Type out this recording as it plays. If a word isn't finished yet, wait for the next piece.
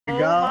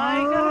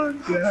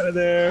god! Get out of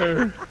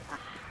there!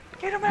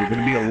 Get him You're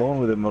gonna be alone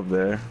with him up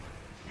there.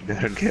 You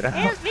better get out.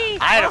 It's me!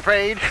 I ain't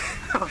afraid.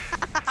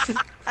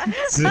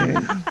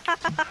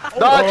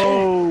 Dodge!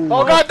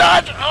 Oh god,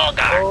 dodge! Oh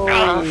god!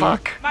 Oh,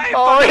 fuck! My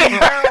fucking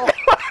barrel!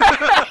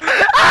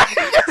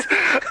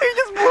 he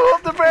just blew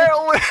up the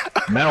barrel!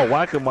 Now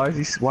whack him while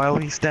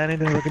he's standing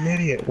there like an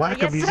idiot. Whack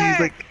him, Yes, he's sir.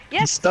 like,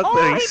 Yes. he's stuck Oh,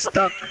 there, he's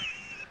stuck.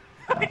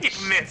 He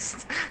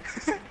missed.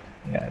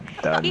 Yeah,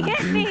 done. He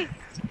hit me!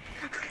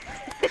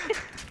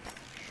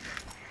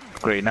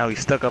 Great, now he's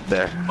stuck up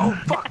there. Oh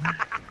fuck!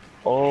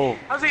 Oh,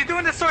 How's he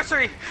doing the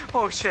sorcery?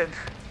 Oh shit!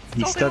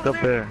 he's Don't stuck go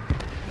up there. there.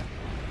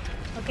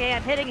 Okay,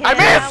 I'm hitting him. I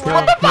missed! Now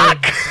What the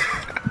fuck?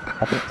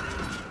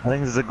 I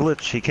think this is a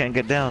glitch, he can't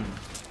get down.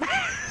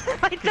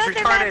 My thunder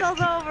retarded. battle's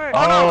over!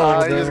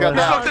 Oh, he just got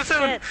No. down. Too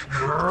soon. shit.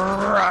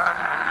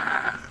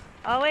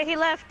 Oh wait, he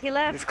left. He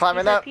left. He's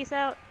climbing He said, up. Peace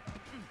out.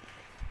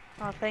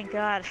 Oh, thank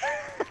God.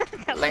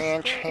 That was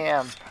Lynch scary.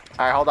 him.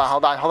 Alright, hold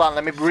on.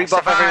 Let me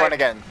rebuff everyone survived.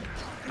 again.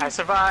 I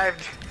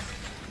survived.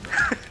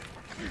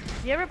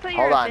 You ever put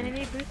Hold your on.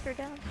 affinity booster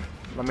down?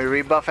 Let me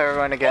rebuff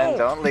everyone again. Oh.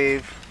 Don't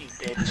leave. You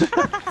bitch.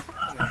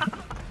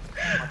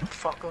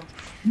 Motherfucker.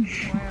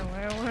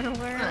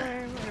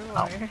 Where?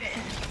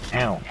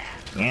 Ow.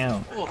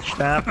 Ow.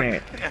 Stop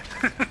it.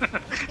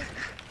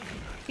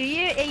 Do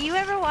you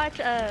ever watch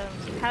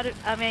how to?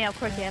 I mean, of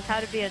course you have How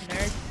to Be a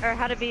Nerd or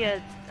How to Be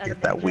a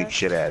Get that ninja? weak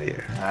shit out of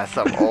here. That's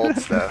some old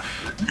stuff.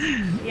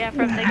 Yeah,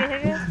 from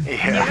Nigga Higga. You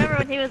Yeah. remember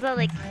when he was all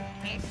like,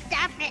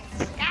 "Stop it,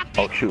 stop it."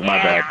 Oh shoot, my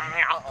bad.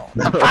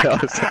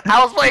 I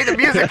was playing the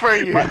music for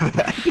you.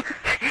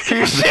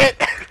 You shit!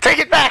 Take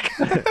it back!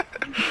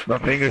 My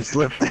finger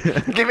slipped.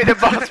 Give me the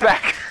box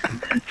back!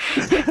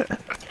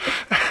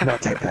 No,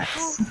 take that.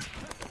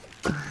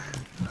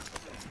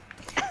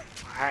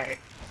 Alright.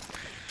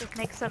 Just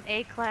make some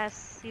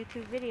A-class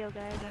YouTube video,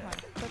 guys. I'm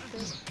like, fuck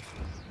this.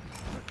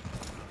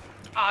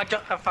 I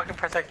fucking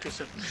pressed X too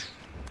soon.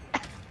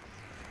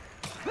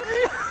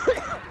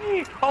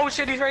 Oh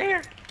shit, he's right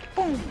here.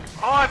 Boom.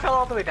 Oh, I fell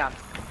all the way down.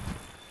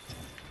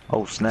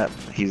 Oh snap,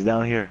 he's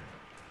down here.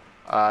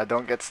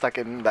 Don't get stuck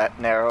in that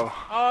narrow.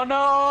 Oh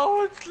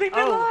no, leave me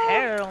Oh alone.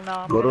 hell no!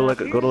 I'm Go to going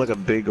like up go to like a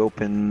big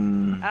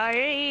open. here.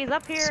 He's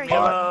up here. Leave me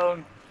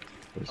alone.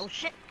 Oh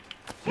shit!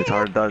 It's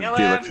hard to dodge the Yellow.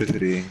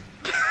 electricity.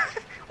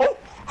 Oh.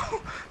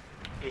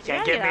 You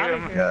can't Yeah, get get out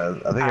me. of here.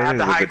 Yeah, I think I have everything's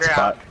the a high good ground.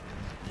 spot.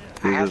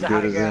 I have He's as the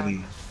good high as ground. any.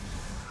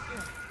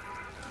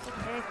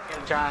 Okay. Get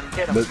him, John,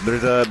 get him.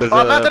 There's Oh,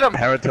 I'm after a him.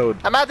 paratoad.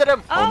 I'm after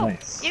him! Oh,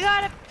 nice. you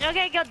got it.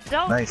 Okay, go.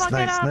 Don't Nice, fuck it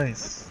nice, up.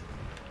 nice.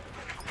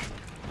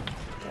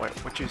 Wait,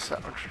 what you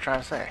trying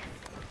to say?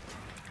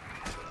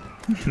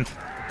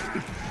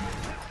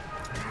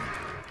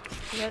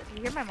 You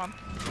hear my mom?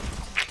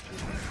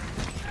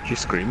 She's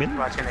screaming?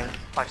 Watching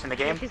the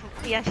game.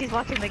 She's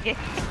watching the game.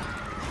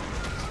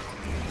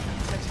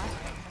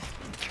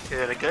 Is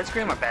it a good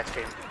scream or bad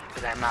scream?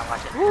 Because I'm not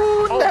watching.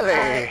 Ooh,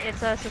 Nelly!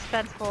 It's a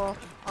suspenseful.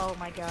 Oh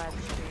my God.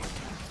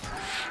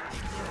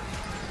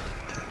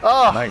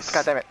 Oh, Nice.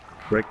 God damn it.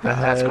 Break the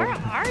That's head. Where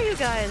are you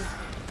guys?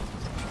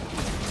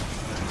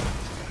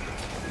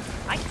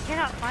 I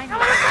cannot find you.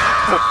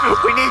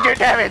 We need your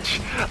damage!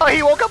 Oh,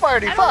 he woke up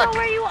already, I don't fuck! know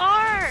where you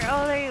are.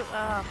 Oh, there you.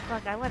 Oh,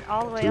 fuck! I went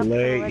all the way Too up. to the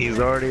late, ledge. he's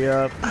already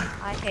up.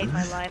 I hate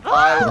my life.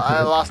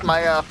 I lost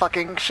my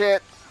fucking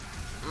shit.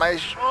 My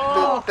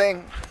Oh.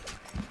 thing.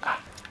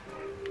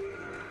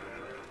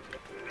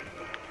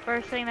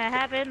 First thing that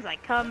happens, I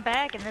come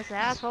back and this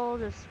asshole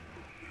just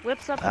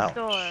whips up the Ouch.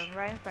 storm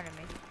right in front of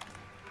me.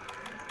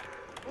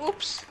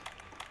 Oops.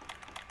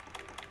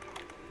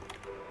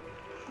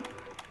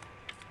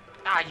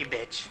 Ah, you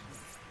bitch.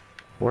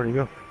 Where'd he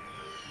go?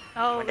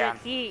 Oh, Went down.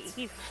 he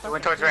He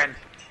went towards Ren.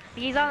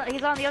 He's on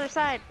the other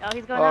side. Oh,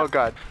 he's going Oh, up.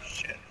 God.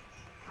 Shit.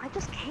 I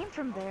just came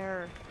from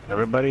there.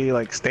 Everybody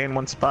like stay in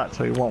one spot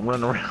so he won't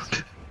run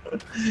around.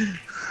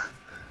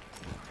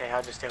 Okay,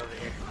 I'll just stay over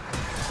here.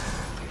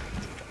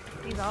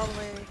 He's all the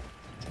way.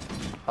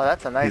 Oh,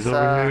 that's a nice, He's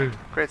over here.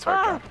 great sword.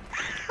 Oh! gun.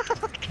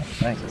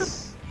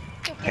 Thanks.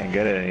 Can't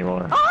get it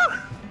anymore.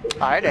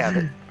 I have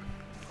it.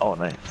 Oh,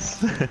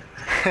 nice. I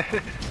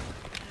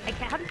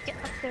can't. How do you get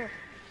up there?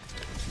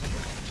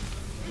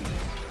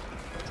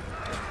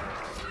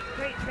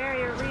 Great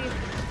Barrier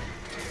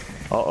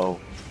Reef. Uh-oh.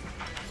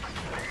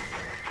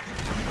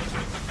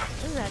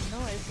 What is that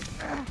noise?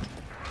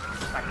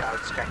 My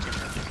dog's scratching the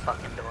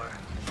fucking door.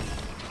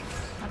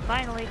 I'm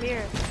finally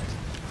here.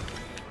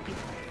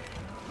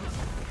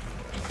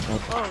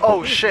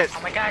 Oh, shit.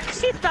 Oh my god.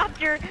 He stopped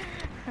your.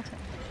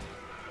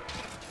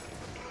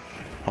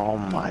 Oh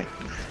my.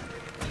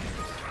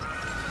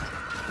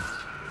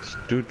 This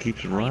dude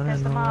keeps running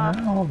piss him off.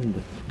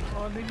 around.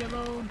 Oh, leave me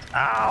alone.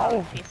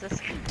 Ow! Jesus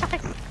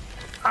Christ.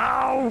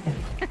 Ow!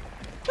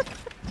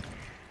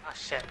 Oh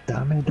shit.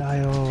 Dame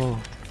dayo.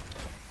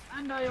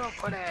 Ando yo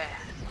kore.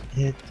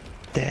 Hit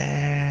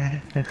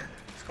there.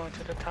 It's going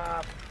to the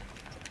top.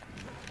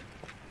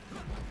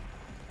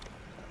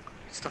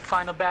 It's the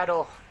final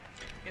battle.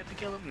 You have to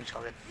kill him,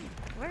 Sheldon.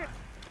 Where?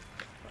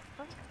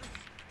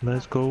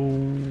 Let's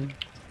go.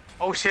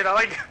 Oh shit, I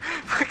like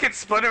fucking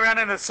spun around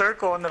in a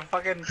circle in the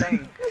fucking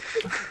thing.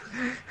 Oh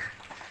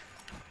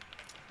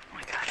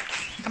my god.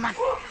 Come on.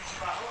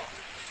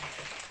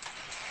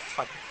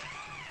 Fuck.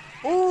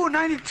 Ooh,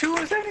 92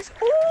 is 90.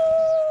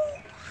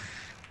 Ooh!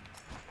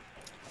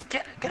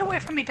 Get away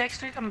from me,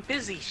 Dexter. I'm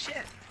busy.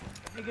 Shit.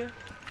 Nigga.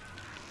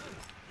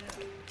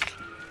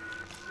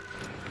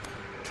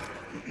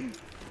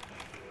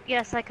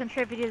 Yes, I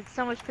contributed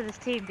so much to this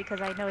team because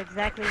I know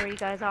exactly where you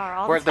guys are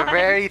all We're the at the time.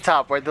 very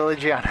top, where the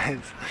Legion is.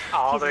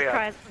 All the Jesus way up.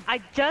 Christ.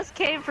 I just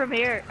came from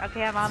here.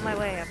 Okay, I'm on my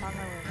way. I'm on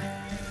my way.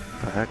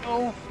 The heck?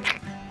 Oh.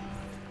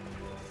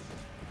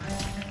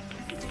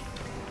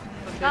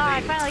 Ah,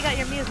 I finally got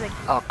your music.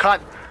 Oh,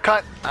 cut!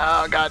 Cut!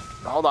 Oh god,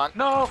 hold on.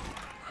 No.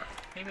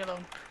 Leave me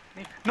alone.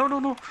 No, no,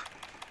 no.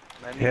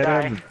 Let me Hit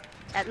die. him.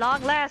 At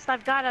long last,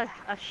 I've got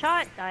a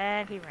shot,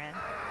 and he ran.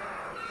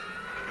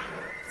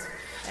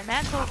 And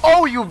that's what.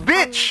 Oh, you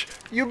bitch!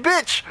 You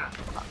bitch!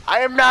 I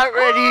am not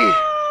ready!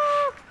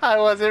 I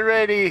wasn't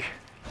ready.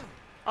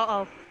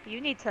 Uh-oh. You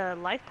need to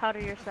life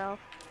powder yourself.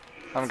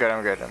 I'm good,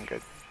 I'm good, I'm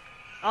good.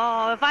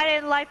 Oh, if I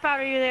didn't life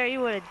powder you there, you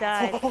would have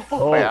died.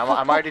 Oh, Wait,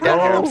 I'm already down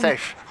here, I'm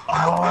safe.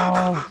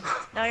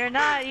 oh. No, you're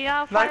not. You know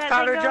how far Life that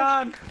powder, thing goes?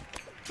 John.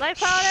 Life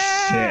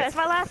powder! Shit. That's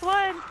my last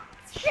one!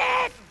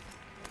 Shit!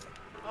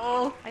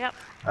 Oh. I got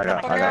I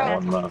got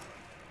one left.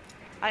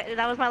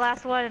 that was my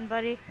last one,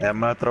 buddy. Yeah, I'm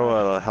gonna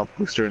throw a health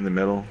booster in the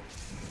middle.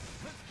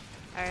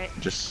 Alright.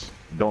 Just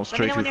don't Let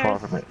stray me know too when far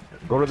yours- from it.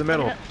 Go to the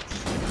middle,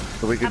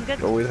 so we I'm can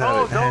good. always have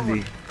Oh, it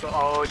handy.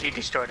 Oh, you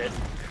destroyed it.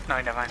 No,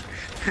 never mind.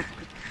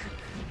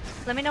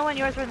 Let me know when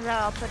yours runs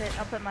out.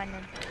 I'll put mine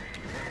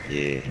in.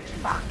 Yeah.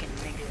 Fucking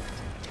nigga.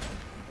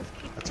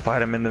 Let's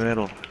fight him in the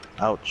middle.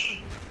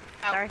 Ouch.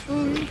 Sorry. How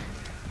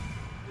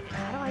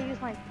do I use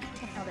my...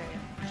 Oh, there you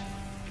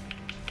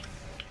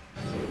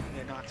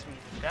You knocked me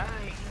to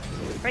die.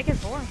 go. Break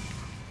his horn.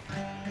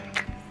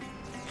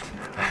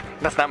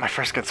 That's not my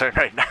first concern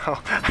right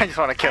now. I just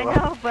want to kill I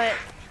him. know, but...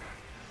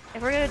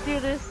 If we're gonna do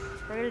this,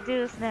 we're gonna do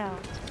this now.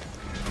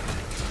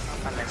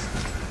 I missed.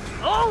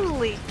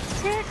 Holy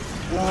shit!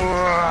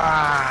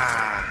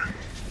 Ah.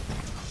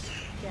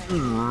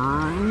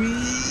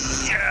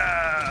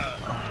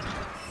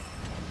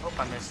 Hope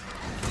I missed.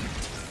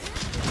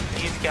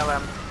 Please kill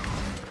him.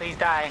 Please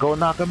die. Go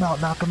knock him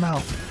out. Knock him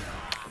out.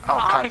 Oh,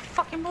 I cut.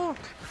 fucking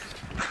moved.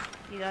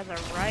 You guys are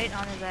right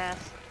on his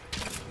ass.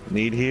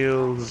 Need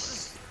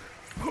heals.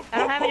 I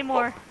don't have any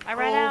more. I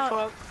ran out.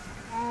 Fuck.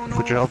 Oh no.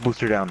 Put your health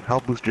booster down.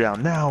 Health booster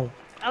down now.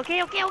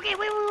 Okay,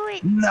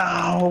 wait.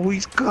 No,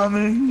 he's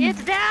coming.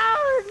 It's down!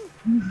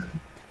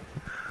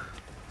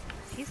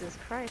 Jesus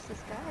Christ, this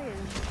guy is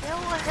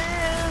killing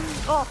him!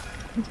 Oh!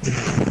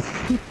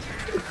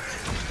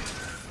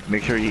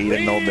 Make sure you eat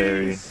a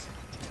nullberry. Jesus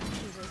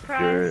If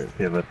Christ.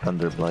 you have a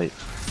thunder blight.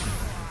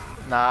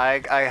 Nah,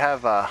 I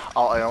have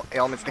all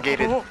ailments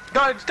negated Oh,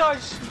 dodge,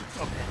 dodge.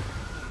 Okay.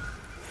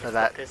 for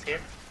that. This here.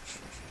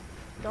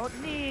 Don't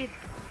need.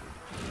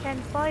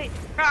 Can fight.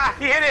 Ah,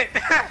 he hit it.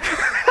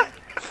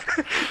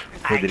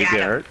 Wait, did he got get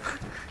him. hurt?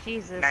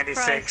 Jesus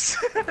 96.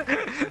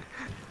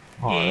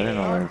 Oh, I didn't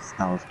know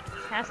that was.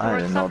 Has to I work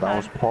didn't know that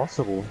was sometime.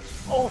 possible.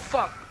 Oh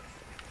fuck.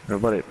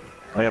 Everybody.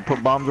 Oh yeah,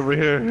 put bombs over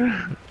here.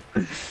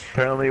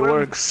 Apparently it Put 'em-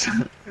 works.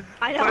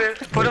 I know.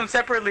 Put them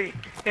separately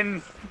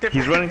in different.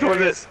 He's running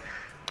towards areas.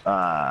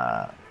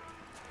 it.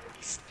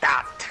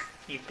 Stopped.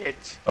 You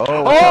bitch. Oh.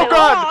 Oh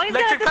god! Oh, he's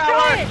gonna Electric destroy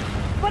power. it!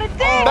 But it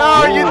did!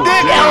 No, you Oh,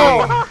 did! Oh!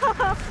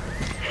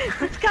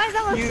 This guy's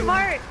almost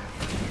smart!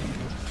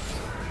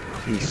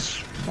 He's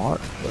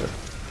smart, but.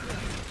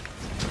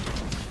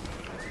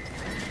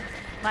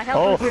 My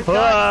health Oh, is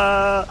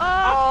done. Oh,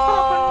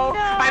 Oh, no!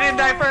 I didn't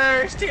die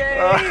first. Yay!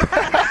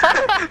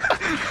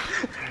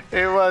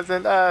 It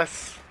wasn't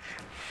us.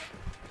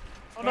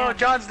 Oh no,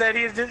 John's dead.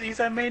 He's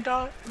our main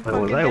dog. Wait, was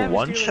Fucking I damage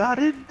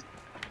one-shotted?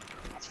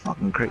 That's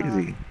fucking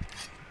crazy.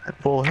 At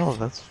full health,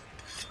 that's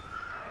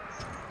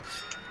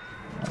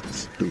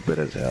stupid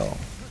as hell.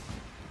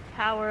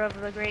 Power of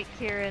the great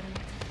Kirin.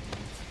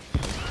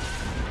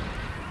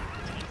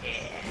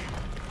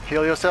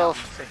 Heal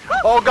yourself.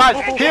 Oh god!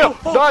 Heal!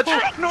 Dodge!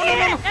 No,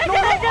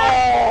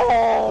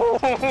 Oh!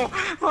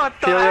 What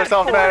the Heal heck?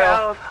 yourself, What Meryl.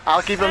 else?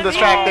 I'll keep him I'm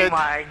distracted. Oh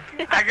my!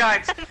 I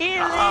got. I'm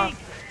healing!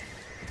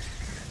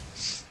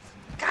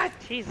 God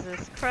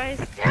Jesus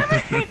Christ. damn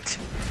it!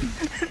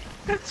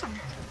 That's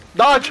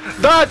Dodge!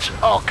 Dodge!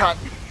 Oh god!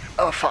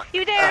 Oh fuck!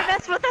 You dare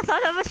mess with the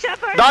son of a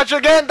shepherd! Dodge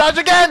again! Dodge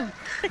again!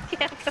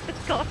 Yeah,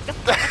 go.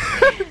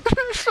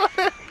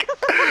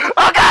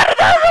 Oh god!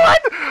 Another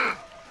one!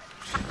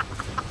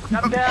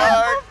 I'm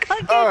down.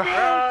 Fucking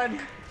Run!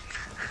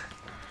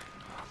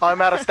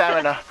 I'm out of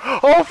stamina.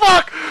 Oh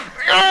fuck!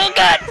 Oh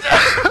god!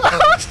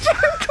 Oh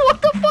shit! What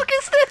the fuck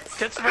is this?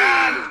 Just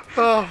run!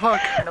 Oh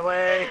fuck! Run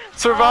away!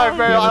 Survive, Oh,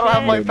 Meryl. I don't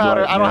have shit. life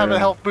powder. I don't have a Meryl.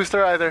 health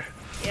booster either.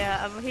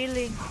 Yeah, I'm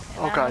healing.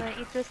 Oh, I'm God. gonna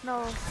eat this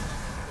snow.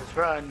 Just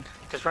run.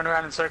 Just run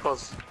around in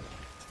circles.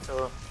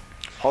 So,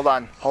 Hold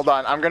on, hold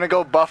on. I'm gonna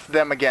go buff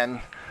them again. You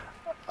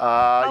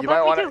might buff me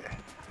want too. to.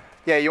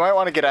 Yeah, you might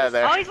want to get out of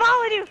there. Oh, he's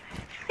following you!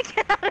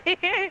 Get out of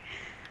here!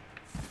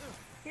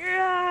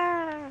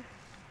 Yeah.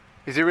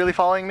 Is he really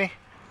following me?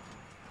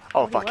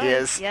 Oh, He fuck, he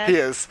was, is. yes. He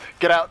is.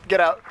 Get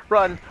out,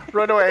 run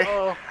away.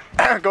 Oh.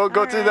 go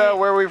to the Alright.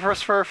 where we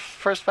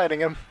first fighting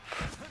him.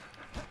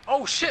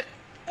 Oh shit!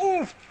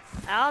 Ooh!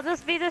 I'll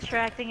just be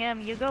distracting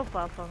him. You go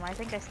buff him. I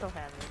think I still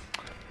have it.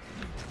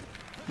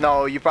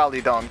 No, you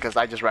probably don't, because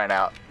I just ran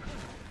out.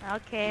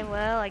 Okay,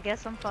 well, I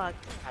guess I'm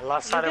fucked. I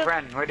lost You sight of go-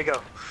 Ren. Where'd he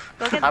go?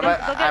 Go get I'm them, at-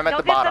 go get, I'm at go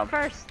the get bottom. them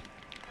first.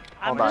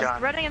 I'm Hold just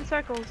on. running in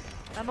circles.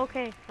 I'm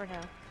okay for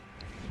now.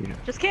 Yeah.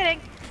 Just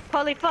kidding.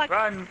 Holy fuck.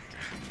 Run!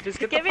 Just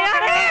get Get the me fuck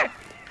out of here!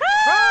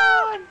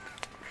 Ah! Run!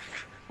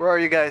 Where are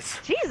you guys?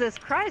 Jesus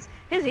Christ.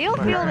 His heal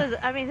field is,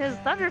 I mean, his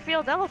thunder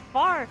field, that was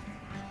far.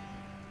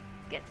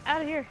 Get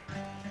out of here.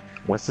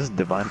 What's this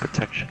divine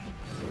protection?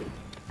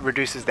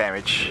 Reduces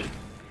damage.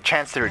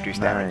 Chance to reduce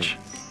damage.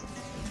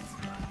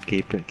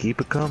 Keep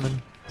it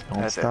coming.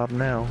 Don't That's it. stop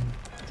now.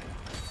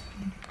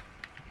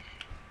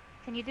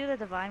 Can you do the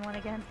divine one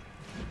again?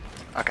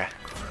 Okay.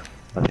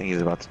 I think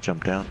he's about to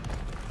jump down.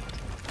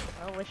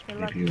 Oh, wish me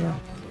luck. If you,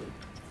 gentlemen.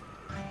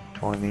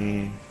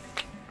 20.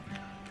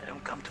 They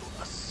don't come to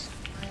us.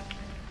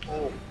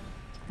 Oh,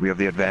 We have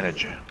the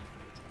advantage.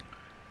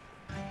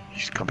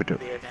 He's coming to.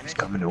 The He's advantage?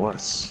 coming to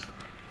us.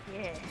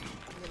 Yeah,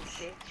 little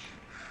bitch.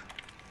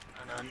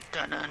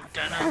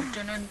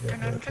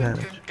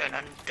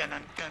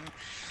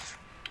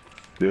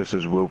 This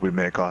is where we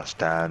make our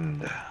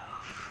stand.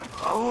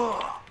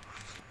 Oh,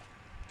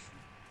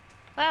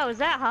 Wow, is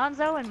that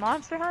Hanzo in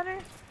Monster Hunter?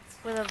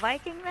 With a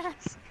Viking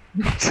mask?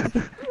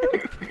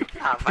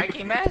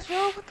 Viking mask,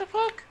 yo? What the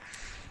fuck?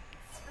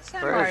 That's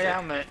not Where my is it?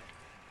 helmet.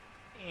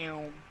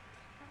 Ew.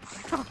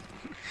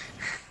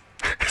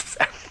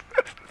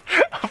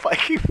 A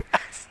Viking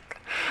mask.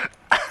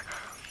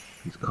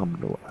 He's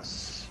coming to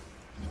us.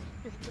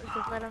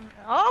 Just let him.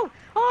 Oh!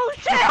 Oh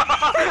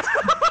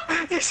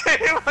shit! You said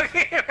it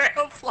fucking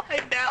arrow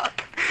flying down.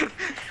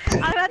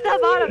 I'm at the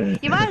bottom.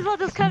 You might as well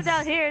just come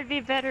down here. It'd be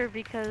better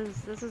because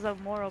this is a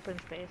more open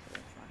space. So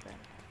it's not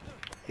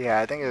that. Yeah,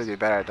 I think it would be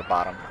better at the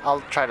bottom.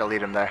 I'll try to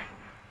lead him there.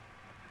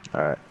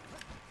 Alright.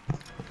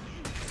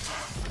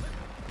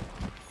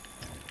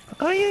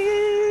 Oh,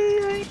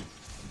 yeah.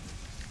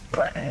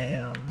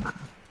 Bam.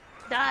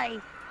 Die!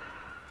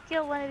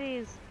 Kill one of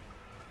these.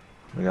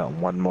 We got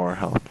one more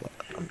health.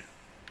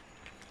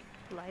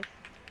 Life.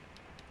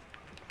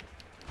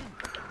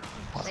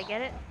 Did I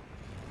get it?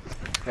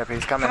 Yep,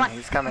 he's coming. Come on,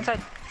 He's coming.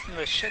 inside.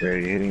 Oh shit. Are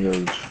you hitting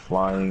those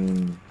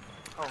flying?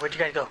 Oh, where'd you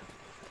guys go?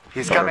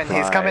 He's coming.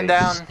 He's coming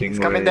down. He's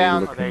coming Stingray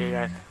down. Oh, there you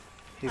guys.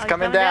 He's Oh,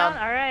 coming down.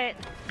 Alright.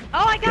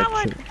 Oh, I got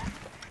one!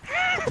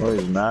 Oh,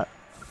 he's not.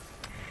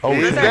 Oh,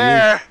 He's shit,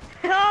 there.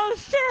 Oh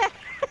shit!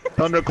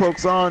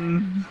 Thundercloak's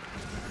on.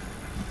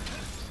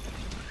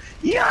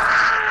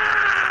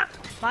 Yeah!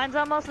 Mine's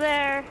almost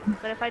there,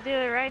 but if I do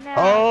it right now.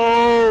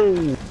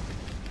 Oh!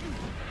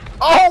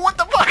 Oh, what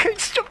the fuck? I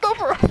just jumped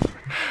over him.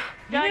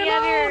 Don't you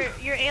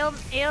have your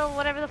ale,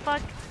 whatever the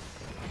fuck?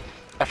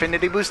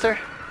 Affinity booster?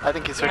 I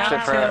think he switched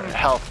it for Yeah.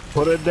 health.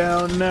 Put it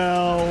down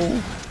now.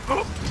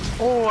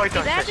 Oh, I He's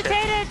don't touch it.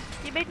 agitated!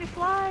 You made me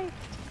fly!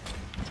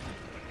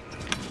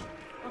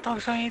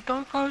 Don't say it,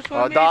 don't close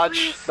Oh,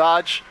 dodge,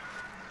 dodge.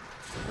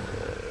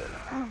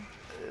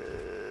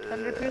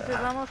 Thunderproof is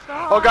almost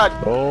gone. Oh god.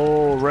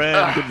 Oh,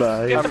 Ren,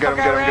 goodbye. I'm good,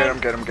 I'm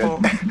good, I'm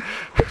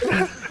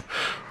good.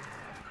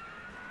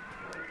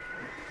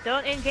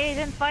 Don't engage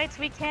in fights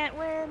we can't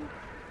win.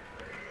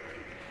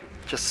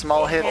 Just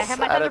small hits Yeah, I have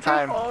my at a thunderproof.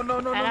 time. Oh, no,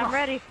 no, And no, I'm no.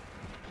 ready.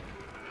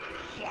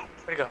 Shit.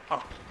 Where'd he go?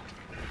 Oh.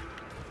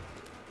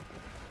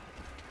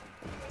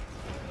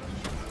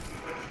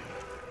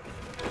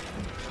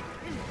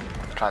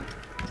 Con.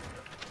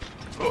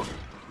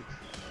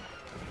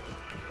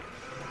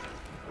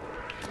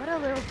 What a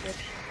little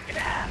bitch.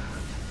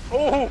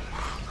 Oh!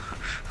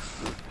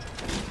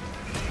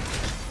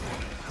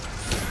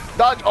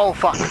 Dodge! Oh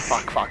fuck,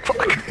 fuck.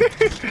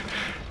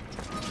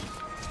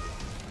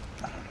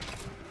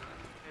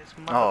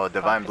 Oh,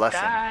 divine blessing.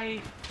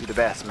 Die. You're the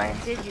best, man.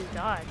 Did you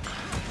dodge?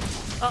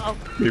 Uh oh.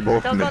 We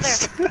both Don't go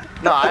missed. there.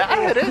 No,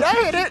 I hit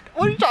it.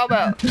 What are you talking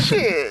about?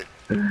 Shit.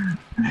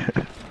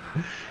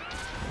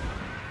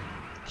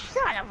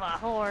 Son of a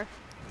whore.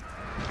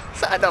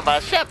 Son of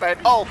a shepherd.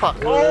 Oh fuck.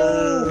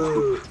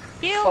 Oh,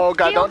 Heal, Oh,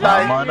 God, heal, don't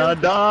die. I'm gonna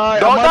die.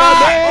 Don't I'm gonna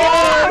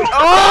die!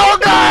 Oh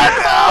god!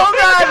 Oh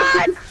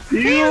god!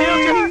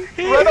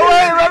 Run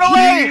away! Run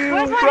away!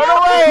 Where's my Run health?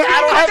 away! I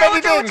don't have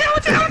anything!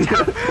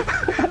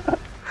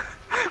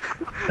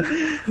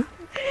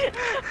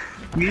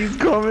 He's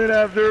coming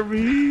after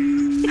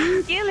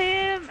me. Kill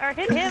him! Or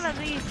hit him at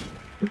least.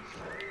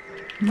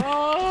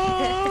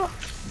 Oh!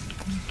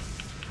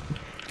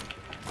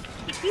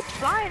 He keeps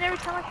flying every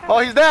time I try. Oh,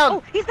 he's down!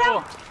 Oh, he's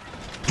down!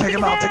 Take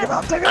him out. Take him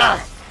out. Take him out.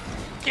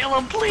 Kill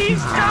him, please!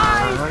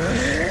 Die!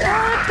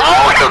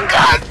 Oh, you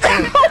god!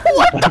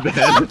 What the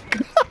bad.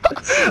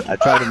 I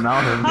tried to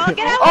mount him. Oh,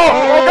 get out!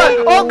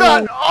 Oh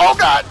god! Oh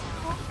god!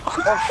 Oh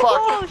fuck!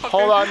 Oh, shit.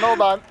 Hold on,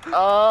 hold on.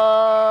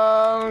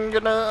 I'm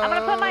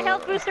gonna put my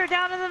health booster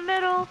down in the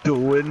middle.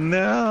 Do it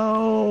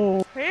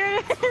now. Here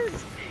it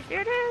is!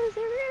 Here it is!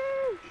 Here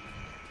it is!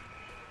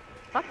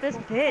 Fuck this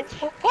bitch.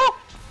 Oh, oh.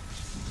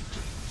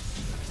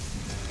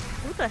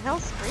 Who the hell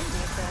screamed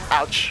like that?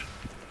 Ouch.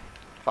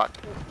 Fuck.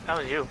 That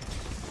was you.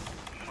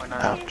 Or no,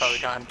 that was probably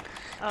John.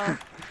 Oh.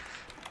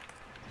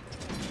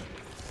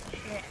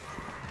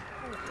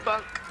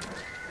 Fuck.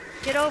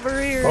 Get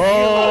over here.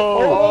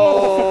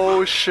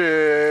 Oh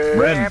shit.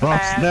 Ren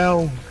buffs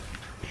now.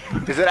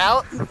 Is it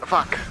out?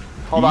 Fuck.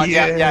 Hold on.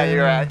 Yeah, Yeah.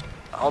 you're right.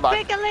 Hold on.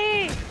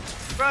 Quickly!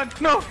 Run!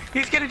 No!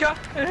 He's getting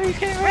dropped! He's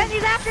getting Ren,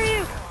 he's after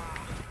you!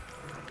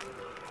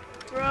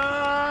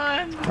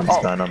 Run! I'm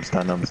stunned, I'm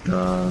stunned, I'm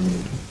stunned.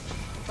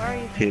 Where are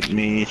you? Hit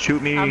me,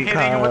 shoot me, I'm hitting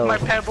Kyle. him with my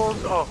pebbles.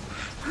 Oh.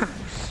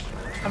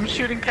 I'm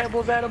shooting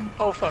pebbles at him.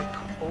 Oh fuck.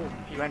 Oh,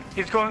 he ran.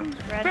 He's going.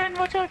 Ren. Ren,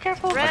 watch out,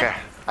 careful. Ren. Okay.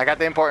 I got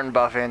the important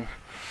buff in.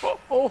 Oh,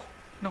 oh.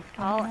 No.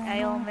 All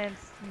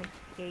ailments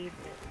negated.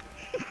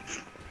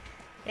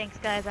 Thanks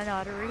guys, I know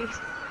how to read.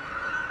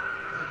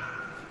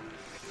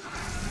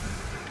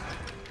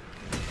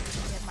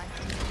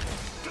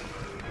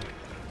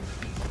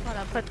 I'm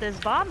gonna put this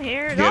bomb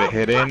here. Get a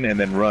hit in and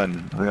then run.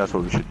 I think that's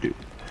what we should do.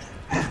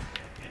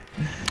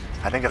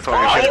 I think that's what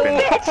we should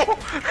have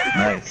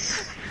been.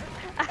 Nice.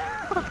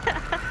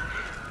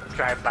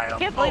 Drive by him. I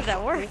can't believe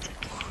that worked.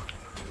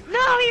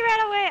 No, he ran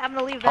away. I'm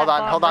gonna leave that Hold on,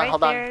 bomb hold on, right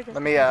hold there, on. just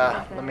Let me in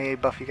case let me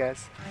buff you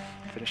guys.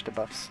 Finish the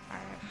buffs.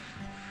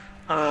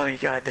 Oh my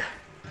god.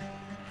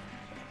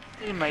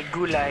 In my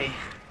gulai.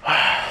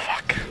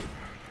 Fuck.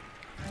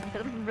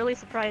 I'm really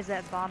surprised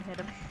that bomb hit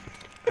him.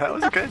 That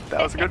was good.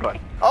 That was a good one.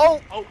 Oh!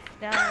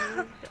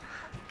 Now,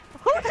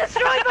 who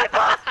destroyed my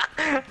bomb?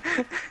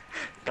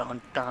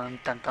 Dun dun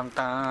dun dun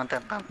dun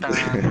dun dun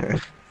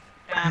dun.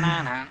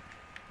 Na-na-na.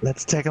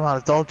 Let's take him out.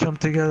 Let's all jump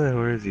together.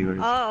 Where is he? Where is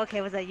he? Oh,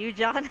 okay. Was that you,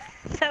 John?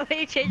 Is that why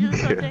you changed the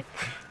subject?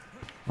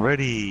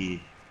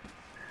 Ready.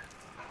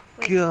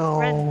 Wait, Go.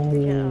 Ren,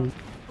 Boom.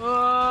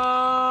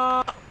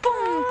 Oh.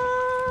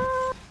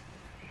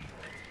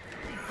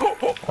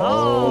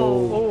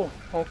 Oh,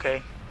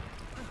 okay.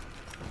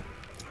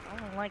 I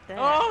don't like that.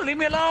 Oh, leave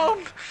me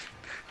alone.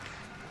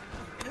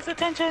 His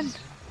attention.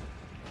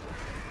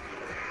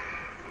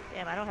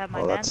 Damn, I don't have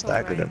my Oh, that's mantle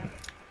stacking right him.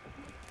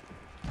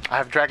 I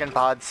have dragon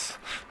pods.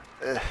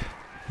 Ugh.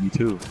 Me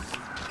too.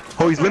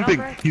 Oh, he's limping.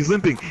 Alright. He's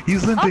limping.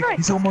 He's limping. Alright.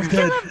 He's almost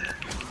Kill dead. him.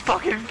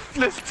 Fucking,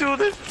 let's do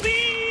this,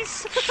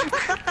 please.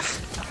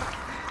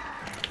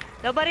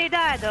 Nobody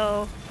died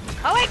though.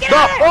 Oh wait, get No!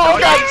 out of there! Oh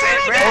god!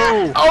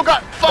 Oh. Oh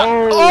god! Fuck!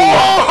 Oh.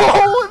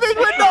 Oh! They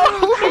went down!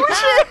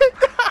 Oh shit!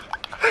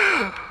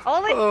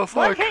 Only Oh, one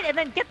fuck. hit and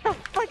then get the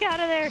fuck out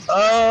of there.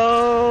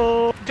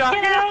 Oh. John,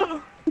 Get get out.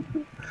 out.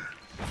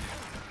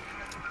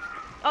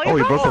 Oh, Oh,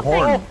 he broke the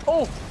horn.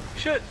 Oh,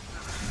 shit.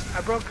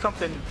 I broke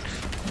something.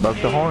 Broke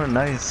the horn.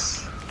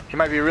 Nice. He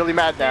might be really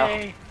mad now.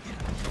 Yay.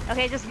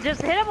 Okay, just hit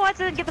him once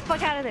and then get the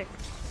fuck out of there.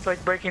 It's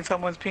like breaking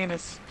someone's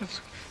penis.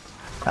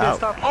 Ow.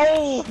 Stop.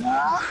 Oh!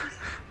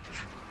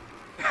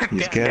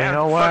 He's Damn, getting fucking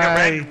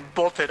away. Ren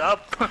bolted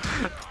up.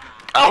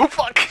 Oh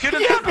fuck! Shoot him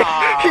He hit me.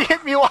 down. He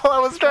hit me while I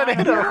was trying to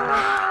hit him.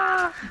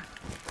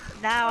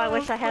 Now I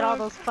wish I had all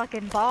those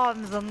fucking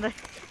bombs on the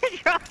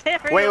dropped Wait,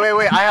 everywhere. wait,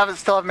 wait! I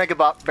still have mega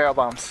barrel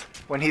bombs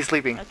when he's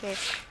sleeping. Okay.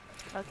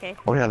 Okay.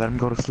 Oh yeah, let him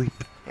go to sleep.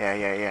 Yeah,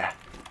 yeah, yeah.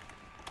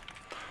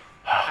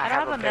 I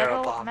don't have a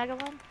barrel bomb. mega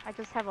one. I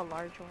just have a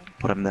large one.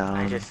 Put him down.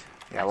 I just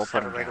Yeah, we'll just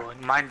put have him a regular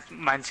one.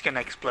 Mine's gonna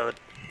explode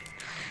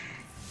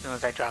as soon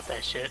as I drop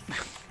that shit.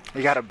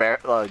 You got a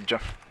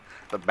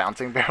the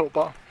bouncing barrel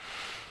bomb.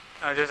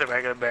 No, just a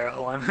regular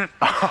barrel one.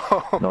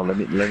 Oh. No, let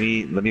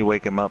me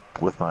wake him up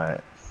with my.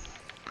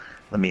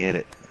 Let me hit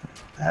it.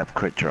 I have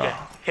crit draw.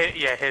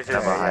 yeah, his I is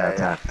have a high yeah.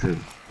 attack too.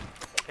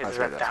 his is That's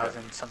good,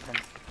 1,000 something.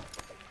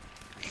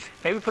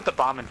 Maybe put the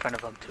bomb in front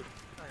of him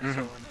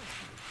too.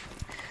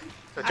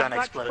 So John I've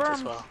got explodes as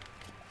sperms. well.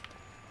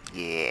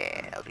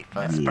 Yeah, it'll be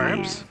fun.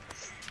 Sperms?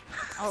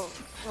 Oh,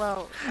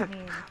 well, I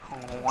mean,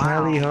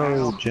 Tally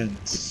ho, Wow.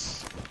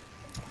 gents.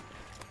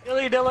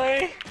 Dilly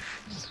dilly!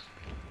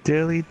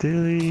 Dilly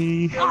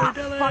dilly. ah,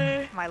 dilly.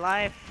 fuck my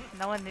life.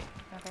 No one knew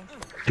nothing.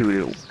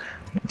 Dude,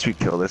 once we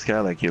kill this guy,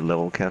 like your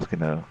level cap's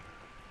gonna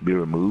be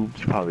removed.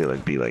 You probably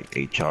like be like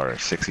HR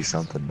 60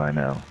 something by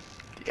now.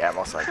 Yeah,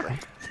 most likely.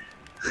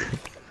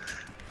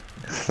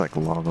 It's like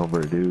long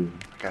overdue.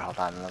 Okay, hold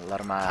on. Let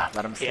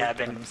him sleep. Yeah, I've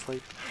been- Let him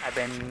sleep. I've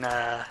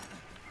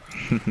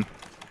been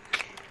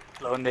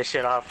blowing this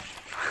shit off.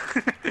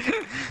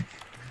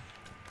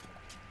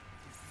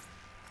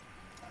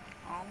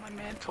 Oh, my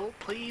mantle,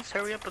 please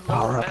hurry up and load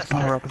Power ups, faster.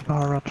 power ups,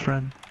 power ups,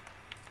 friend.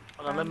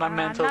 Hold on, let my I'm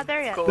mantle not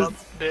there yet. go up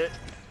a bit.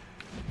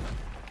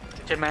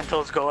 Did your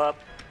mantles go up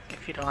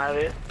if you don't have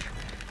it?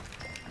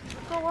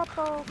 Go up,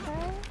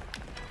 okay?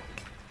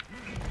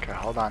 Okay,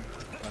 hold on.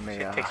 Let me.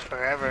 It takes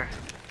forever.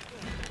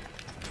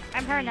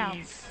 I'm her now.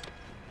 Please.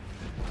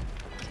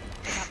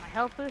 Got my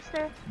health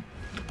booster.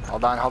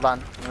 Hold on, hold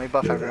on. Let me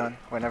buff everyone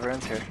when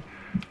everyone's here.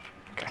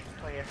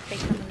 Oh, yeah. Take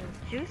some of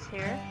this juice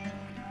here.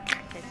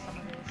 Take some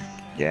of this.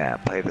 Yeah,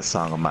 play the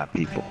song of my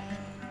people.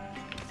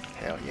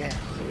 Hell yeah.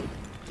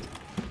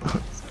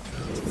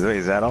 Wait,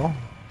 is that all?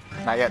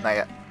 Not yet, not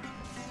yet.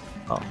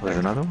 Oh, there's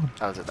another one.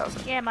 That was it. That was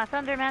it. Yeah, my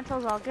thunder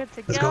mantle's all good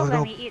to Let's go. go, Let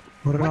go. me eat.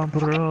 Put it What on,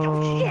 put it fucking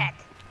on. shit?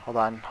 Hold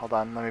on, hold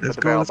on. Let me Let's put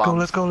the go, barrel let's go, bombs.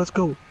 let's go, let's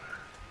go.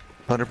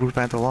 Thunderproof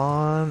mantle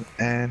on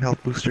and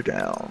health booster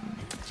down.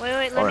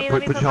 Wait, let Alright, me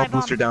put put your my health bomb.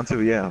 booster down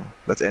too, yeah.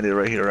 Let's end it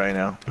right here, right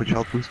now. Put your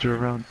health booster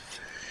around.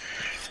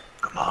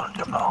 Come on,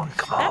 come on,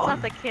 come That's on.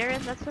 not the Kirin,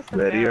 that's just the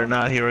Ready or barrel.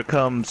 not, here it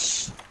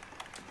comes.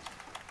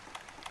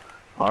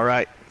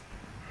 Alright.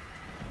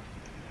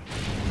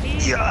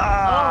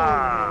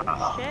 Yeah!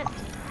 Oh, shit.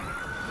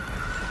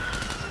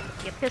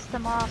 You pissed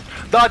him off.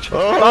 Dodge!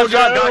 Oh, Dodge!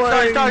 God.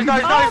 Dodge! Dodge! Dodge!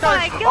 Dodge! Oh Dodge!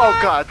 my Dodge! God. Oh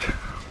god!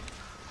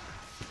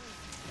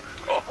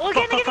 Oh,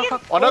 get it.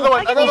 Another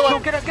one! Another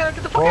one! Get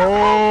the fuck out!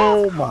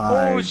 Oh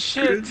my Oh,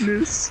 shit.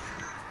 goodness.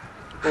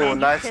 Oh,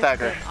 nice Pissed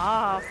stagger. him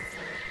off.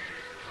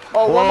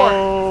 Oh, one more!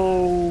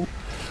 Whoa.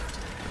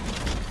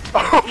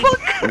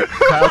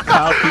 Oh,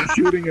 Kyle keeps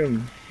shooting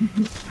him.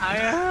 I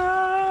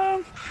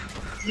am.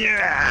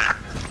 Yeah.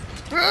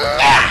 Oh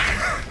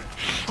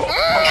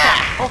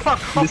fuck!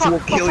 Oh This fuck! will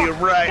kill you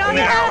right Go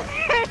now. down.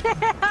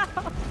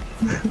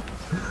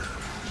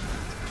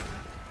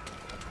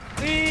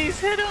 Please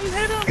hit him!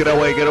 Hit him! Get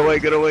away, get away,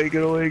 get away,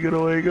 get away, get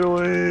away, get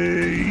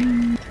away.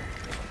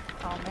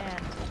 Oh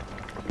man.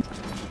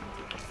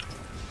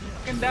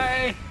 Fucking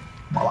die!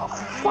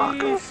 Motherfucker.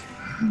 Please!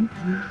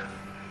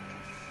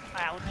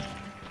 Ouch.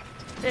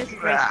 This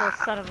graceful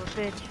son of a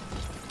bitch.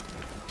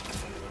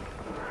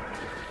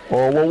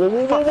 Whoa, whoa, whoa,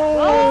 whoa, whoa,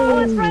 Oh, whoa.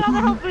 it's right on the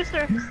health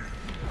booster.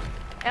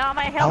 And on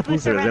my health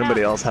booster Does right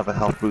anybody now. else have a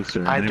health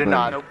booster? I do Anybody?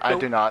 not. Nope, I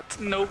nope. do not.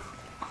 Nope.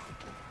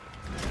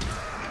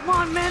 Come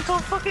on, mantle,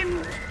 fucking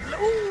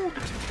load!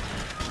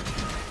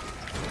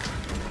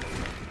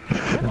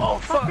 Oh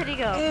Fuck fuck! did he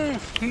go?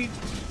 He's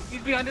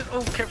behind it.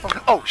 Oh, careful!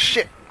 Oh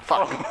shit!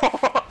 Fuck.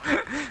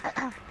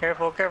 Oh.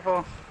 Careful,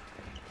 careful!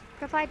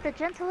 Provide the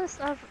gentlest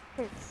of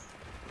hits.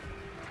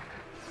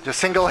 Just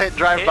single hit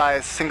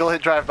drive-bys. Single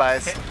hit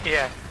drive-bys.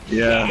 Yeah.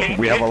 Yeah,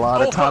 we have a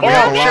lot of time. Oh, We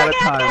have a shit. lot of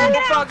time.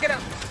 Oh fuck! Get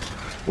up!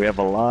 We have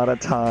a lot of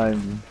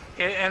time.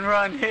 Hit and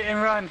run! Hit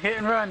and run! Hit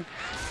and run!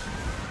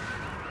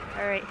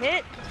 Alright,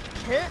 hit.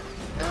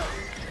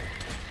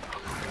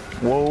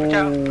 Whoa.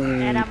 out.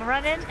 And I'm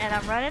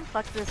running.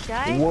 Fuck this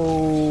guy.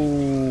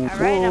 Whoa. Alright, I'm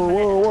Whoa, gonna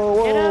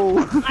whoa, hit whoa,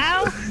 him.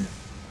 Ow!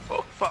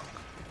 Oh fuck!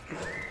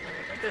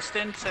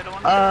 Distance. I don't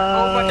want to.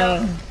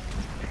 Uh,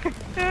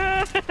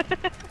 Oh fuck!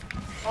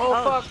 Oh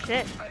Oh, fuck!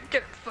 shit.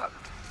 Get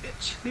fucked,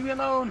 bitch! Leave me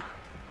alone!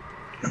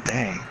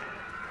 Dang.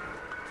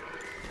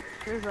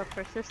 This is a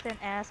persistent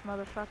ass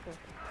motherfucker.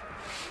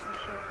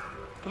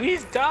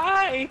 Please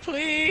die,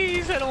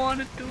 please! I don't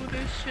want to do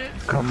this shit.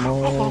 Come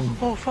Oh, on.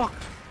 oh fuck!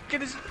 Get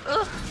his.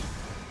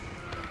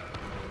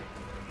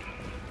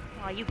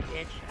 Aw, you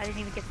bitch. I didn't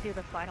even get to do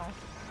the final.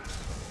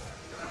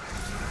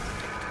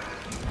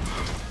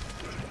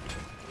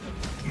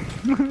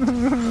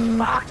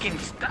 Fucking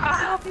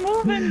stop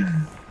moving!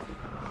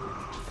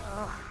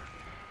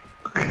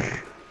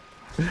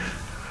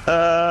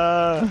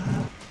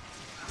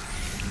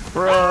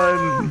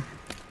 Run.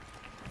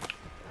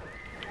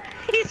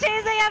 He's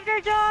chasing after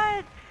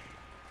John!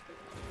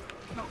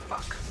 No,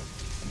 fuck.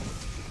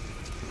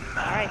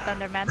 Alright,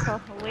 Thunder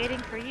Mantle. Waiting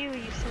for you,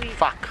 you sweet.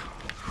 Fuck.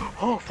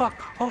 Oh fuck!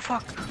 Oh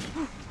fuck!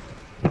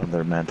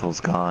 Their mantle's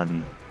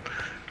gone.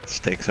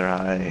 Stakes are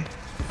high.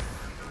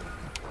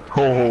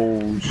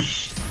 Oh,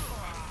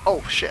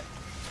 Oh shit.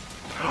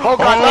 Oh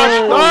god,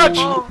 dodge! Dodge!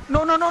 Oh,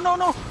 no, no, no, no,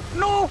 no!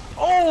 No!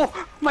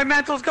 Oh! My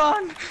mantle's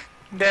gone!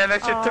 Damn,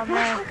 that shit Oh, took me.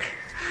 no.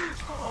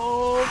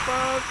 Oh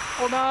fuck!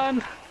 Hold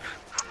on!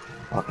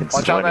 fucking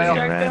Watch out, sweating,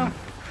 Niall. man.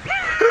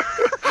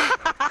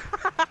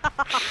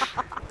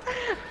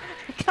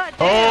 God damn.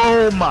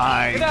 Oh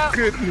my Get out.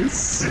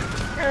 goodness.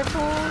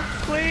 Careful,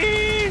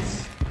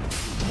 please!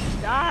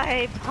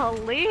 Die,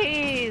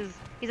 please!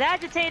 He's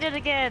agitated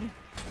again!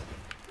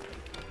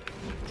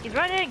 He's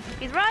running!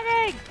 He's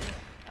running!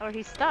 Or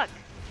he's stuck.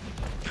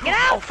 Get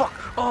Oh out! fuck!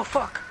 Oh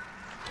fuck!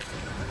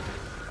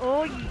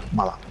 Oh,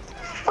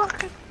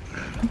 Motherfucker.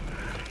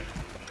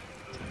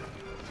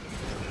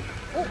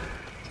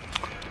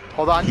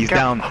 Hold on. He's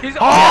careful. down. He's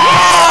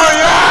Oh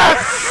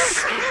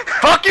yes!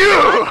 Fuck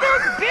you!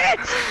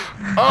 bitch!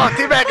 Oh,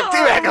 teabag him,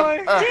 teabag him.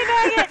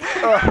 Teabag it!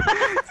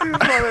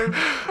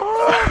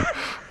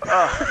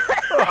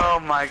 Oh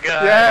my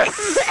god!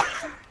 Yes!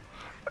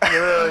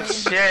 Oh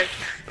shit!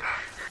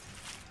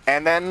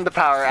 And then the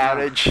power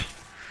outage.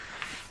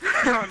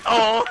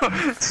 Oh!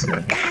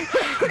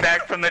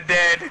 Back from the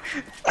dead.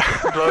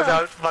 Blows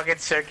out fucking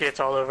circuits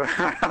all over.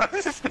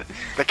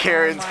 The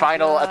Kirin's my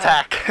final God.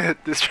 attack.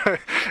 Destroy.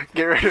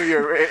 Get rid of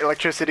your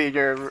electricity in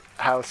your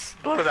house.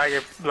 blows out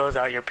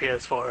your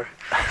PS4.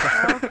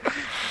 I just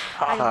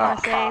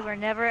want to say, we're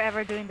never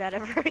ever doing that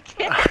ever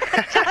again.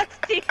 John's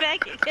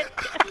teabagging it.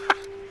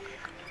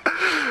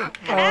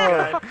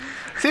 Oh.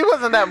 See,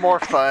 wasn't that more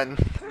fun?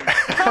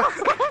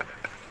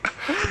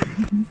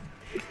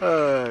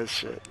 Oh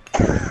shit.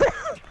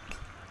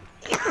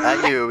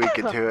 I knew we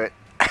could do it.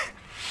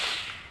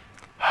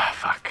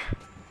 Fuck.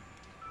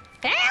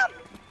 Help!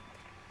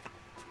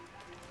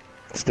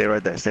 Stay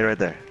right there. Stay right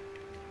there.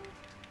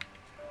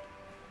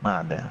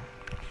 Ah, damn.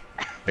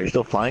 Are you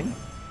still flying?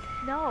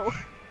 No.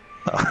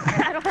 Oh.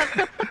 I don't have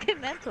the fucking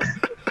mental.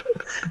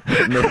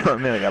 No, I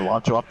mean, like I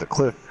launch you off the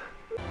cliff.